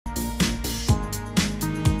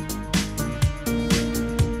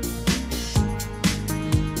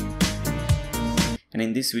and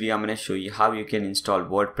in this video I'm going to show you how you can install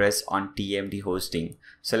WordPress on TMD Hosting.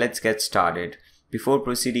 So let's get started. Before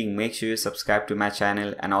proceeding, make sure you subscribe to my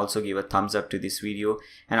channel and also give a thumbs up to this video,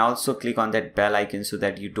 and also click on that bell icon so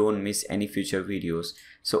that you don't miss any future videos.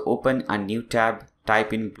 So open a new tab,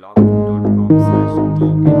 type in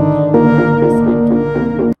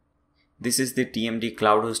blog.com/tmd. This is the TMD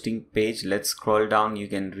cloud hosting page. Let's scroll down. You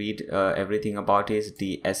can read everything about it,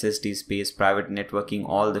 the SSD space, private networking,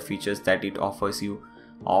 all the features that it offers you,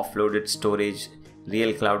 offloaded storage,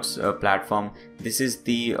 real clouds platform. This is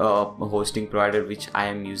the hosting provider which I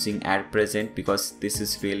am using at present because this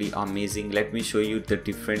is really amazing. Let me show you the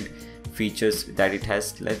different features that it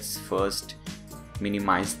has. Let's first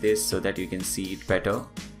minimize this so that you can see it better.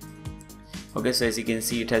 Okay, so as you can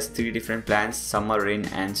see, it has three different plans: summer, rain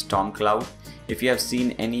and storm cloud. If you have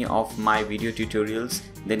seen any of my video tutorials,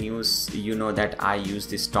 then you know that I use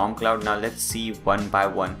the storm cloud. Now let's see one by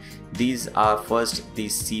one. These are first the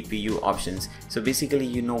CPU options. So basically,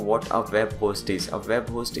 you know what a web host is. A web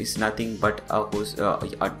host is nothing but a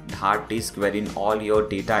hard disk wherein all your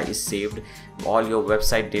data is saved, all your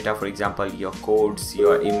website data, for example your codes,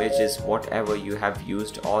 your images, whatever you have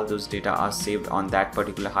used, all those data are saved on that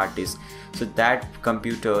particular hard disk. So that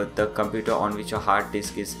computer, the computer on which a hard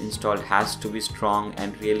disk is installed, has to be strong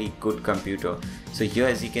and really good computer. So here,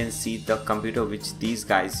 as you can see, the computer which these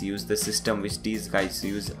guys use, the system which these guys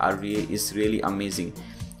use is really amazing.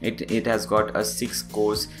 It has got a 6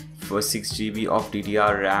 cores for 6 GB of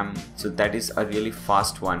DDR RAM, so that is a really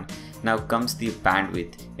fast one. Now comes the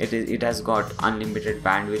bandwidth. It has got unlimited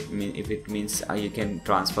bandwidth. If it means you can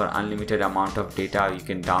transfer unlimited amount of data, you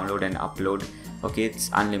can download and upload. Okay,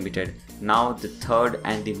 it's unlimited. Now the third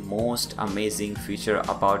and the most amazing feature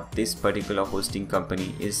about this particular hosting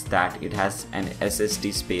company is that it has an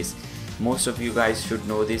SSD space. Most of you guys should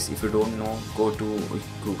know this. If you don't know, go to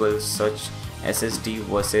Google, search SSD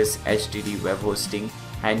versus HDD web hosting,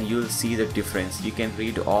 and you'll see the difference. You can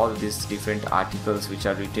read all these different articles which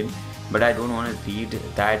are written, but I don't want to read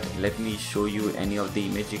that. Let me show you any of the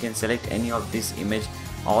image. You can select any of this image,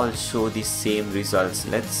 all show the same results.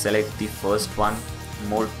 Let's select the first one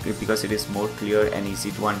more because it is more clear and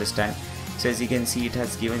easy to understand. So as you can see, it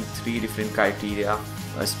has given three different criteria: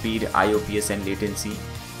 speed, IOPS and latency.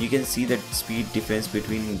 You can see the speed difference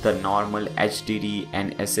between the normal HDD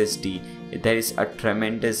and SSD. There is a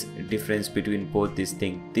tremendous difference between both these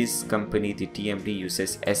things. This company, the TMD,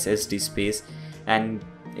 uses SSD space, and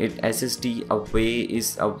SSD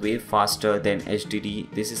is a way faster than HDD.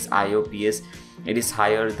 This is IOPS. It is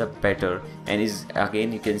higher the better, and is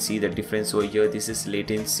again, you can see the difference over here. This is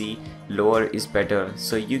latency, lower is better.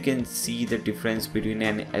 So you can see the difference between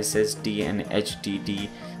an SSD and HDD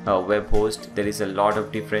web host. There is a lot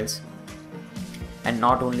of difference. And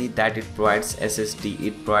not only that, it provides SSD,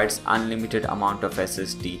 it provides unlimited amount of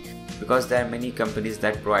SSD, because there are many companies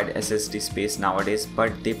that provide SSD space nowadays,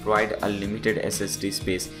 but they provide a limited SSD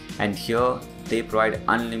space, and here they provide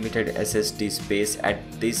unlimited SSD space at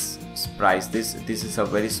this price. This is a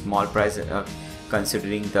very small price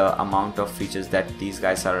considering the amount of features that these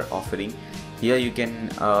guys are offering. Here you can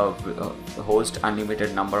host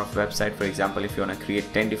unlimited number of websites. For example, if you want to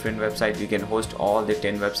create 10 different websites, you can host all the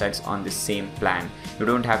 10 websites on the same plan. You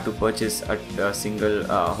don't have to purchase a single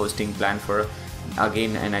hosting plan for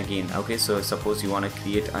again and again. Okay, so suppose you want to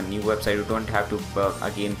create a new website, you don't have to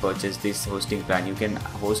again purchase this hosting plan. You can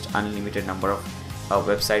host unlimited number of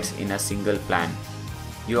websites in a single plan.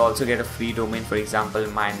 You also get a free domain. For example,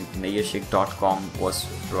 my nayashik.com was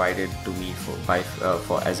provided to me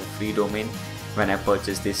as a free domain when I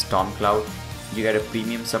purchased this Storm Cloud. You get a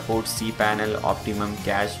premium support, Cpanel, Optimum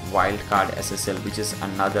Cache, Wildcard SSL, which is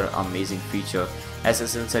another amazing feature.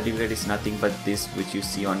 SSL certificate is nothing but this which you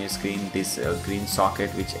see on your screen, this green socket,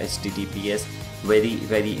 which HTTPS.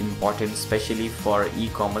 Very important, especially for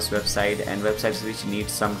e-commerce website and websites which need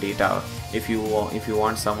some data. If you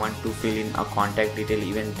want someone to fill in a contact detail,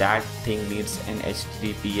 even that thing needs an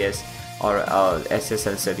HTTPS or a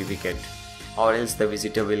SSL certificate, or else the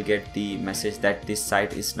visitor will get the message that this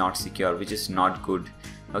site is not secure, which is not good.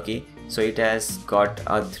 Okay, so it has got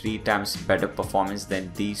a 3 times better performance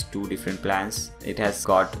than these two different plans. It has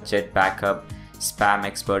got jet backup, spam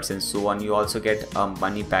experts and so on. You also get a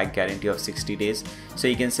money back guarantee of 60 days. So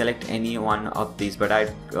you can select any one of these, but I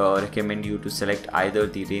recommend you to select either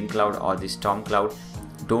the rain cloud or the storm cloud.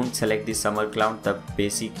 Don't select the summer cloud. The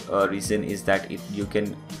basic reason is that you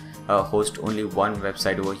can host only one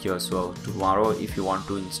website over here. So tomorrow, if you want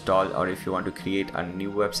to install or if you want to create a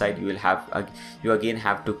new website, you again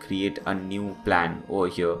have to create a new plan over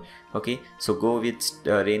here. Okay, so go with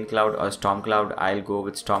rain cloud or storm cloud. I'll go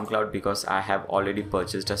with storm cloud because I have already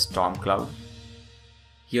purchased a storm cloud.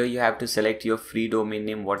 Here you have to select your free domain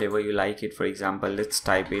name, whatever you like it. For example, let's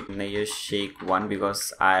type it nayashsheikh1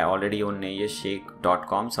 because I already own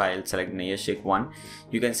nayashsheikh.com, so I'll select nayashsheikh1.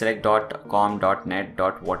 You can select .com, .net,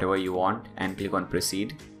 whatever you want and click on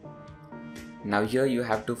proceed. Now here you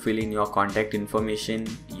have to fill in your contact information,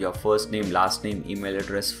 your first name, last name, email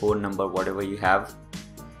address, phone number, whatever you have.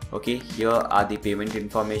 Okay, here are the payment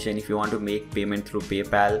information. If you want to make payment through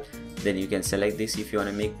PayPal, then you can select this. If you want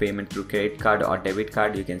to make payment through credit card or debit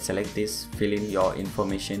card, you can select this, fill in your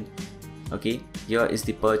information. Okay, here is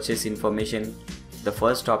the purchase information. The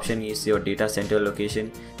first option is your data center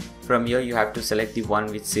location. From here you have to select the one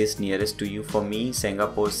which says nearest to you. For me,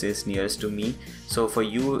 Singapore says nearest to me, so for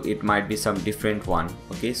you it might be some different one.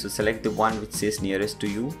 Okay, so select the one which says nearest to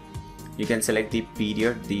you. You can select the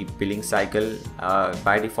period, the billing cycle.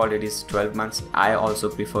 By default it is 12 months. I also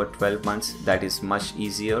prefer 12 months, that is much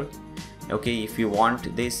easier. Okay, if you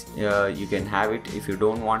want this, you can have it. If you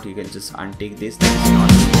don't want, you can just untick this. That is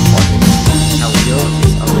not important. Now here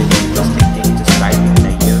is a very interesting thing. Just type in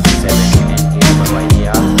the year 7 and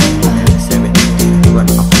 7 and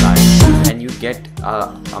apply, and you get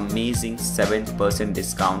amazing 7%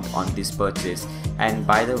 discount on this purchase. And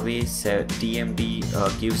by the way, TMD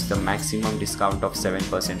gives the maximum discount of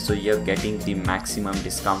 7%, so you're getting the maximum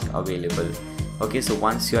discount available. Okay, so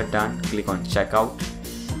once you're done, click on checkout.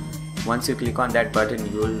 Once you click on that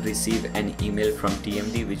button, you will receive an email from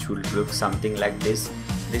TMD which will look something like this.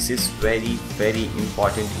 This is very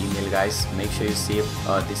important email, guys. Make sure you save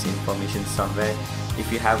this information somewhere.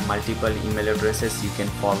 If you have multiple email addresses, you can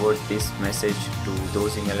forward this message to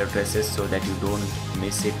those email addresses so that you don't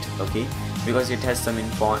miss it. Okay, because it has some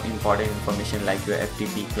important information like your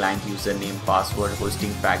FTP, client username, password,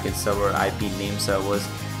 hosting package, server IP, name, servers.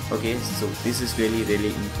 Okay, so this is really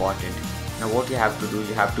important. Now what you have to do,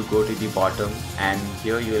 you have to go to the bottom, and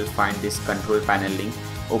here you will find this control panel link.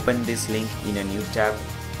 Open this link in a new tab.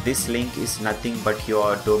 This link is nothing but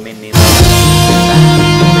your domain name.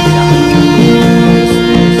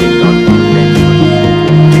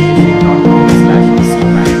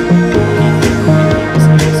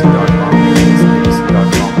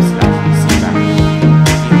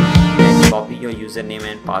 Copy your username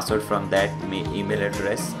and password from that email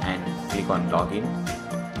address and click on login.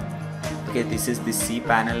 Okay, this is the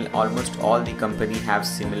Cpanel. Almost all the company have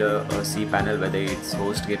similar Cpanel, whether it's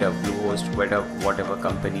HostGator, Bluehost, whatever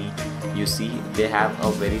company you see, they have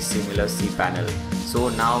a very similar Cpanel. So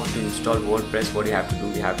now to install WordPress, what you have to do,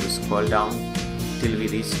 you have to scroll down till we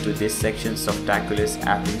reach to this section, Softaculous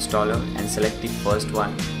App Installer, and select the first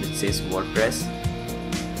one which says WordPress.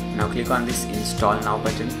 Now click on this Install Now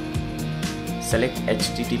button. Select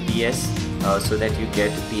HTTPS so that you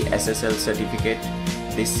get the SSL certificate,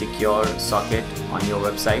 this secure socket on your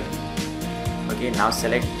website. Okay, now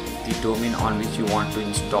select the domain on which you want to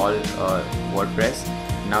install WordPress.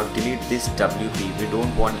 Now delete this WP. We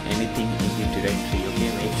don't want anything in the directory.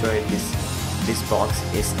 Okay, make sure this box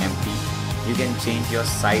is empty. You can change your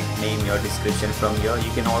site name, your description from here.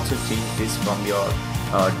 You can also change this from your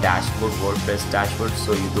dashboard, WordPress dashboard,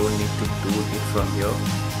 so you don't need to do it from here.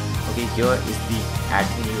 Okay, here is the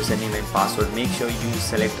admin username and password. Make sure you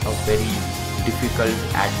select a very difficult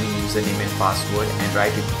admin username and password and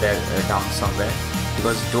write it there down somewhere,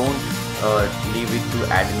 because don't leave it to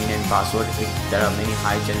admin and password. There are many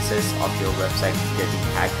high chances of your website getting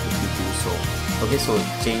hacked if you do so. Okay, so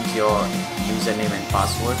change your username and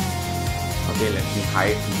password. Okay, let me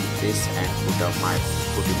hide this and put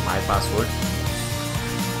in my password.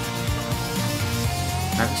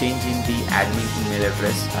 Now change in the admin email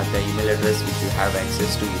address, the email address which you have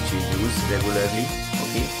access to, which you use regularly.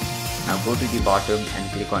 Okay, now go to the bottom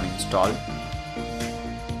and click on install.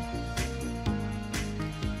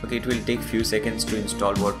 Okay, it will take few seconds to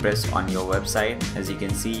install WordPress on your website. As you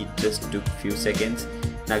can see, it just took few seconds.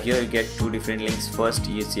 Now here you get two different links. First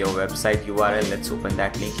is your website URL. Let's open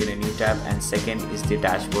that link in a new tab, and second is the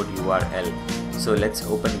dashboard URL. So let's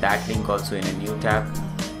open that link also in a new tab.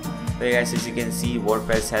 Okay guys, as you can see,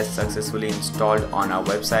 WordPress has successfully installed on our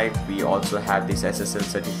website. We also have this SSL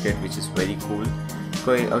certificate, which is very cool.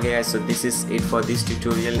 Okay guys, so this is it for this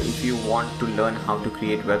tutorial. If you want to learn how to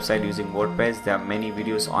create website using WordPress, there are many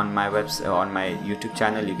videos on my on my YouTube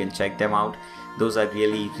channel. You can check them out. Those are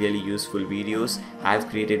really useful videos. I have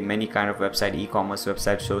created many kind of website, e-commerce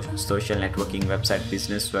website, social networking website,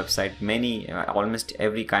 business website, many almost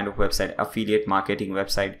every kind of website, affiliate marketing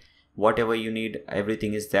website. Whatever you need,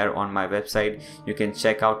 everything is there on my website. You can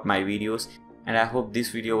check out my videos, and I hope this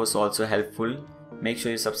video was also helpful. Make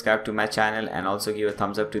sure you subscribe to my channel and also give a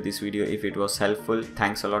thumbs up to this video if it was helpful.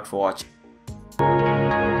 Thanks a lot for watching.